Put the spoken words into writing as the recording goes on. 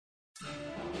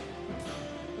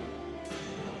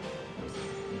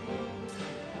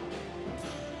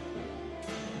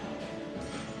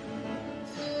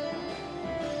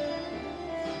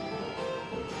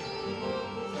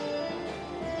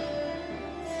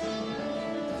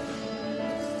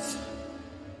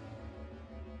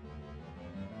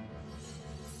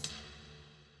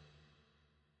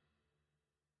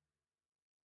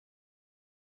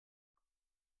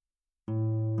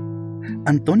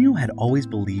Antonio had always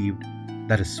believed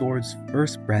that a sword's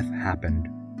first breath happened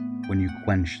when you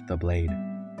quenched the blade.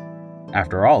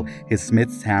 After all, his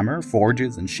smith's hammer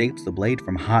forges and shapes the blade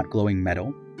from hot glowing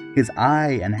metal, his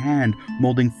eye and hand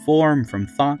molding form from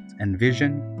thought and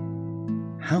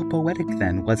vision. How poetic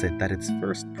then was it that its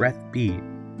first breath be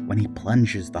when he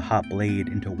plunges the hot blade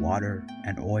into water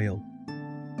and oil,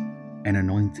 an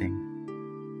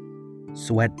anointing,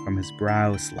 sweat from his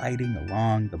brow sliding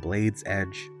along the blade's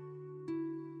edge.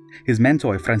 His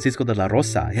mentor, Francisco de la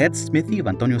Rosa, head smithy of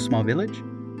Antonio's small village,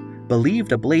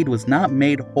 believed a blade was not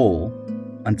made whole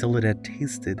until it had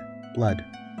tasted blood.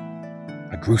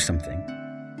 A gruesome thing,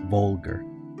 vulgar.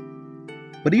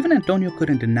 But even Antonio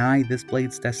couldn't deny this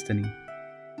blade's destiny.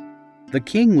 The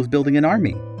king was building an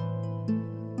army.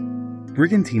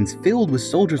 Brigantines filled with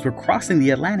soldiers were crossing the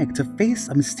Atlantic to face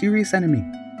a mysterious enemy,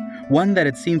 one that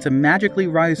had seemed to magically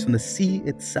rise from the sea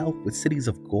itself with cities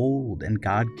of gold and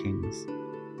god-kings.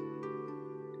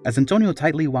 As Antonio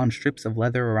tightly wound strips of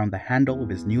leather around the handle of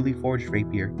his newly forged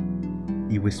rapier,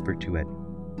 he whispered to it,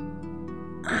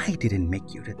 "I didn't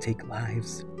make you to take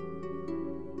lives.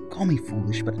 Call me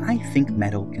foolish, but I think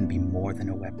metal can be more than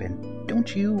a weapon,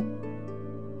 don't you?"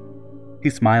 He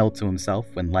smiled to himself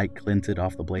when light glinted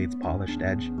off the blade's polished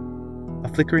edge. A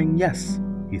flickering yes,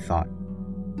 he thought.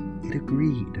 It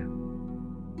agreed.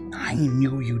 "I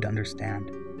knew you'd understand.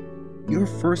 Your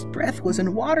first breath was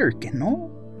in water, que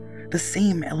no? The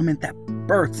same element that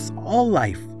births all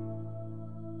life."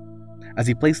 As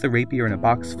he placed the rapier in a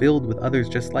box filled with others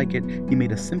just like it, he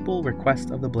made a simple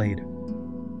request of the blade.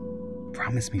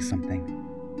 "Promise me something.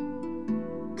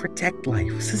 Protect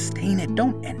life, sustain it,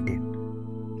 don't end it.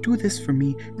 Do this for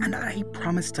me, and I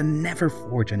promise to never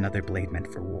forge another blade meant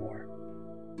for war."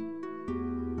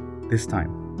 This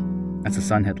time, as the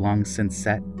sun had long since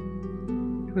set,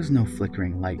 there was no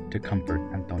flickering light to comfort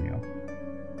Antonio.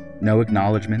 No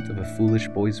acknowledgement of a foolish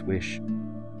boy's wish,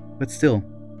 but still,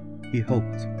 he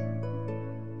hoped.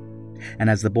 And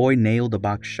as the boy nailed the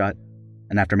box shut,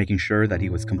 and after making sure that he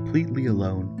was completely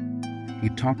alone, he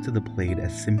talked to the blade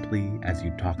as simply as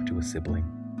you'd talk to a sibling.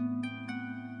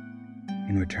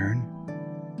 "In return,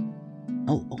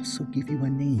 I'll also give you a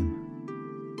name.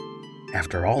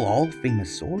 After all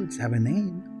famous swords have a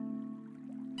name.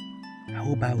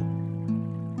 How about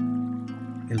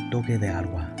El Toque de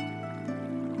Agua?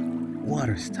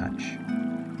 Water's touch."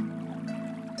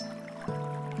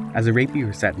 As the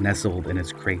rapier sat nestled in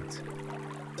its crate,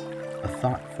 a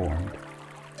thought formed.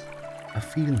 A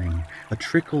feeling, a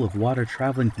trickle of water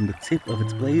traveling from the tip of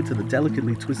its blade to the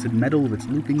delicately twisted metal of its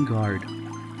looping guard.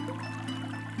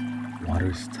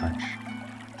 Water's touch.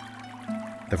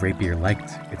 The rapier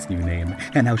liked its new name,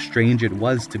 and how strange it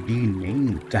was to be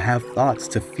named, to have thoughts,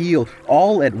 to feel,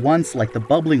 all at once like the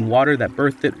bubbling water that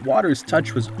birthed it. Water's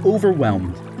touch was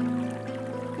overwhelmed.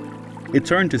 It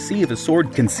turned to see if the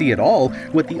sword can see at all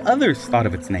what the others thought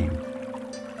of its name.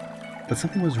 But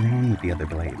something was wrong with the other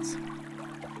blades.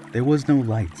 There was no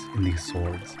light in these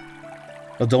swords.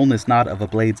 A dullness not of a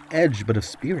blade's edge, but of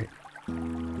spirit.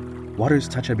 Water's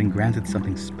touch had been granted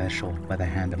something special by the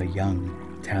hand of a young,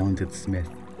 talented smith.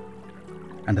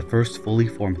 And the first fully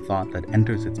formed thought that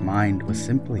enters its mind was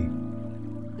simply,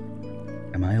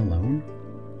 "Am I alone?"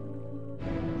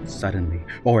 Suddenly,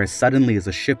 or as suddenly as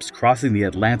a ship's crossing the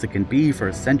Atlantic can be for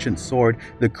a sentient sword,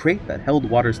 the crate that held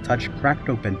Water's touch cracked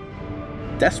open.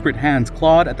 Desperate hands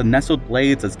clawed at the nestled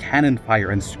blades as cannon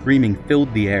fire and screaming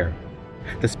filled the air.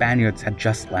 The Spaniards had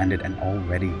just landed and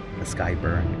already the sky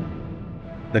burned.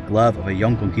 The glove of a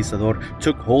young conquistador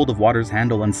took hold of Water's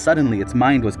handle, and suddenly its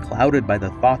mind was clouded by the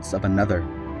thoughts of another.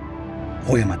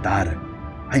 "Voy a matar.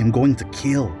 I am going to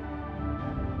kill."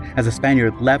 As the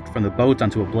Spaniard leapt from the boat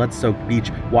onto a blood-soaked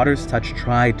beach, Water's touch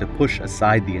tried to push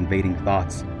aside the invading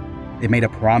thoughts. It made a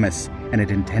promise, and it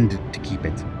intended to keep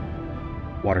it.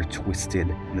 Water twisted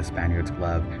in the Spaniard's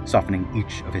glove, softening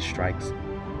each of his strikes.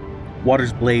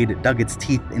 Water's blade dug its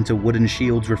teeth into wooden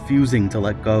shields, refusing to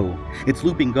let go. Its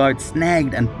looping guard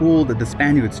snagged and pulled at the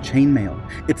Spaniard's chainmail.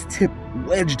 Its tip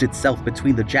wedged itself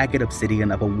between the jagged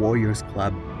obsidian of a warrior's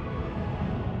club.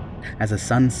 As the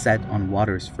sun set on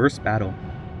Water's first battle,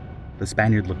 the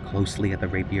Spaniard looked closely at the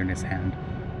rapier in his hand.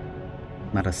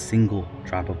 Not a single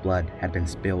drop of blood had been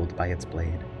spilled by its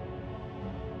blade.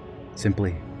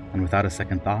 Simply, and without a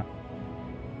second thought,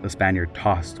 the Spaniard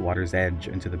tossed Water's Edge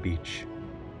into the beach.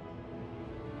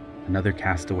 Another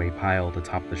castaway piled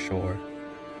atop the shore.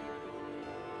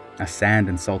 As sand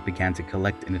and salt began to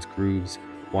collect in its grooves,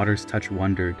 Water's Touch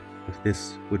wondered if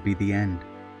this would be the end.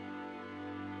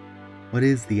 What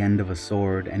is the end of a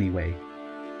sword, anyway?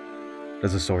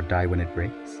 Does a sword die when it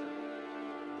breaks?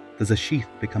 Does a sheath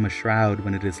become a shroud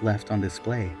when it is left on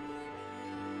display?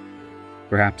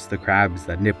 Perhaps the crabs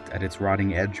that nipped at its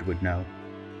rotting edge would know.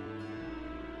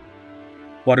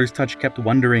 Water's Touch kept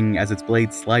wondering as its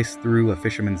blade sliced through a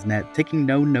fisherman's net, taking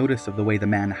no notice of the way the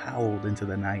man howled into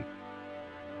the night.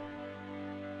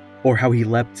 Or how he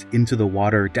leapt into the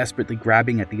water, desperately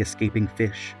grabbing at the escaping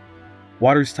fish.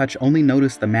 Water's Touch only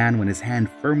noticed the man when his hand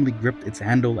firmly gripped its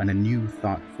handle and a new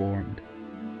thought formed.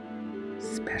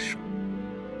 Special.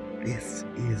 This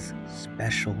is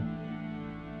special.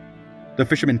 The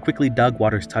fisherman quickly dug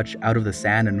Water's Touch out of the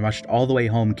sand and rushed all the way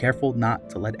home, careful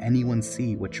not to let anyone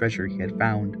see what treasure he had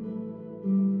found.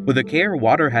 With a care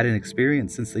Water hadn't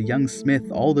experienced since the young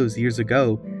smith all those years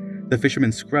ago, the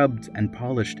fisherman scrubbed and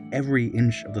polished every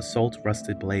inch of the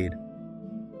salt-rusted blade.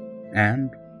 And,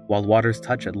 while Water's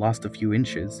Touch had lost a few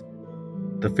inches,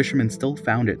 the fisherman still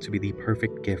found it to be the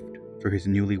perfect gift for his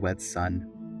newlywed son,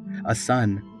 a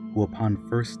son who, upon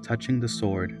first touching the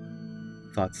sword,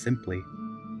 thought simply,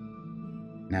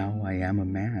 "Now I am a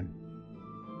man."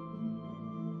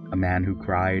 A man who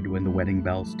cried when the wedding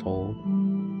bells tolled,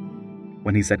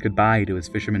 when he said goodbye to his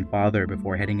fisherman father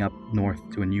before heading up north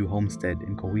to a new homestead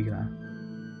in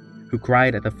Coahuila, who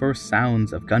cried at the first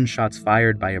sounds of gunshots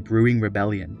fired by a brewing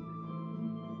rebellion,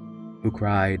 who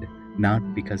cried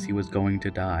not because he was going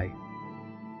to die,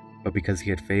 but because he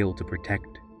had failed to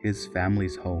protect his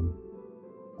family's home.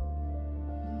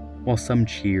 While some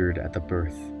cheered at the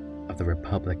birth of the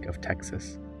Republic of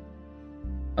Texas,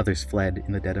 others fled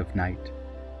in the dead of night,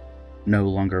 no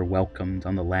longer welcomed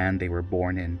on the land they were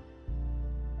born in.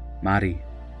 Mari,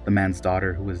 the man's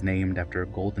daughter who was named after a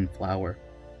golden flower,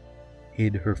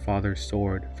 hid her father's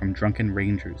sword from drunken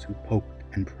rangers who poked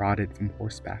and prodded from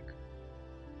horseback.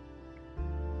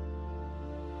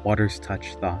 Water's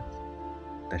Touch thought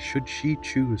that should she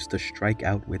choose to strike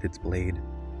out with its blade,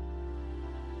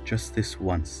 just this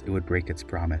once it would break its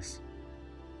promise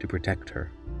to protect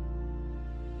her.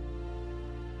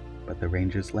 But the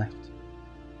rangers left,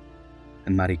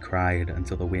 and Mari cried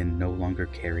until the wind no longer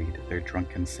carried their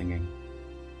drunken singing.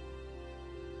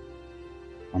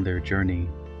 On their journey,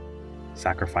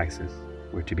 sacrifices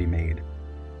were to be made.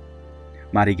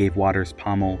 Mari gave Water's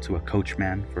pommel to a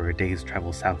coachman for a day's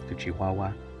travel south to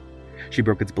Chihuahua. She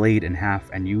broke its blade in half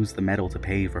and used the metal to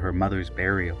pay for her mother's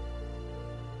burial.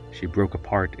 She broke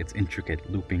apart its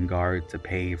intricate looping guard to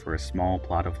pay for a small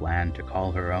plot of land to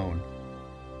call her own.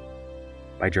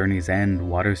 By journey's end,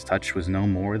 Water's Touch was no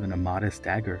more than a modest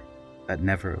dagger that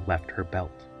never left her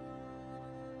belt.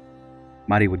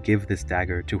 Mari would give this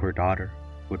dagger to her daughter,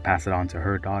 who would pass it on to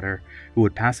her daughter, who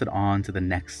would pass it on to the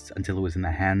next until it was in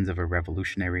the hands of a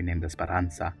revolutionary named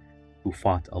Esperanza, who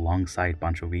fought alongside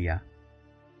Pancho Villa.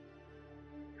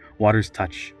 Water's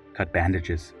Touch cut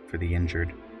bandages for the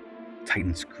injured,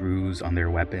 tightened screws on their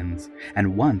weapons,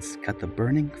 and once cut the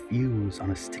burning fuse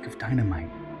on a stick of dynamite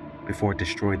before it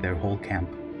destroyed their whole camp.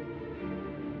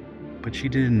 But she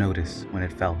didn't notice when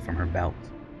it fell from her belt.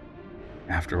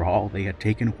 After all, they had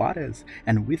taken Juarez,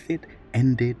 and with it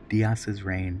ended Diaz's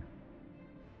reign.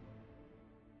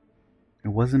 It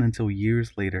wasn't until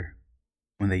years later,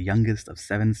 when the youngest of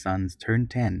 7 sons turned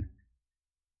 10,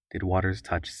 did Water's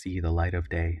Touch see the light of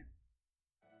day.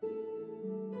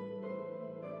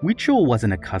 Huicho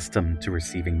wasn't accustomed to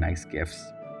receiving nice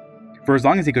gifts. For as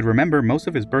long as he could remember, most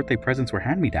of his birthday presents were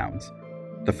hand-me-downs.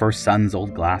 The first son's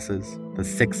old glasses, the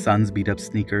 6th son's beat-up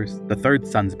sneakers, the 3rd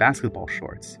son's basketball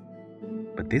shorts.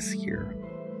 But this year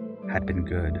had been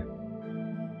good.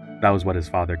 That was what his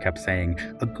father kept saying,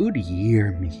 "A good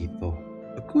year, mijito,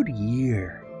 a good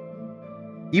year."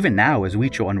 Even now, as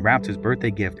Huicho unwrapped his birthday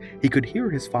gift, he could hear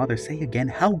his father say again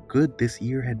how good this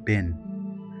year had been,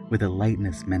 with a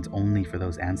lightness meant only for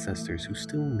those ancestors who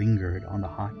still lingered on the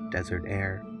hot desert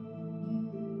air.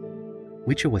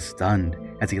 Huicho was stunned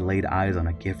as he laid eyes on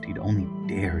a gift he'd only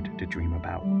dared to dream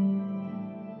about.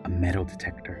 A metal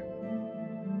detector.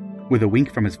 With a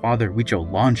wink from his father, Huicho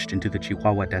launched into the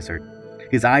Chihuahua desert.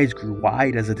 His eyes grew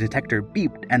wide as the detector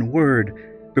beeped and whirred.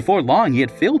 Before long, he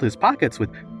had filled his pockets with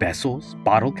pesos,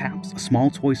 bottle caps, a small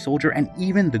toy soldier, and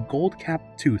even the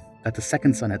gold-capped tooth that the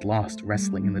 2nd son had lost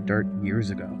wrestling in the dirt years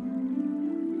ago.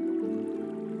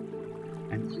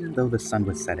 And even though the sun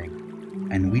was setting,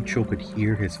 and Huicho could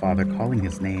hear his father calling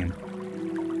his name,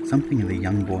 something in the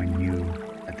young boy knew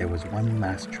that there was one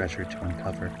last treasure to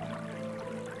uncover.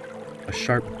 A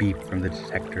sharp beep from the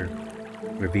detector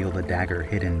revealed a dagger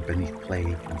hidden beneath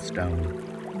clay and stone.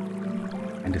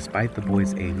 And despite the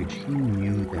boy's age, he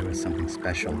knew there was something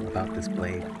special about this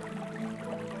blade.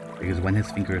 Because when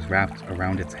his fingers wrapped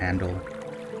around its handle,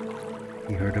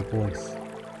 he heard a voice.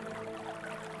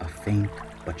 A faint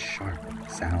but sharp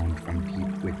sound from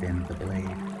deep within the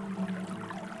blade.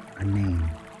 A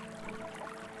name.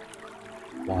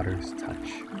 Water's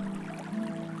Touch.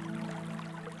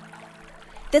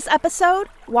 This episode,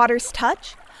 Water's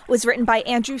Touch, was written by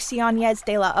Andrew Sionez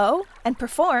de la O and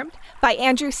performed by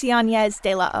Andrew Sionez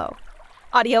de la O.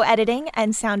 Audio editing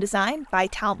and sound design by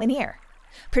Tal Minear.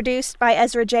 Produced by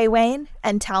Ezra J. Wayne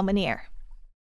and Tal Minear.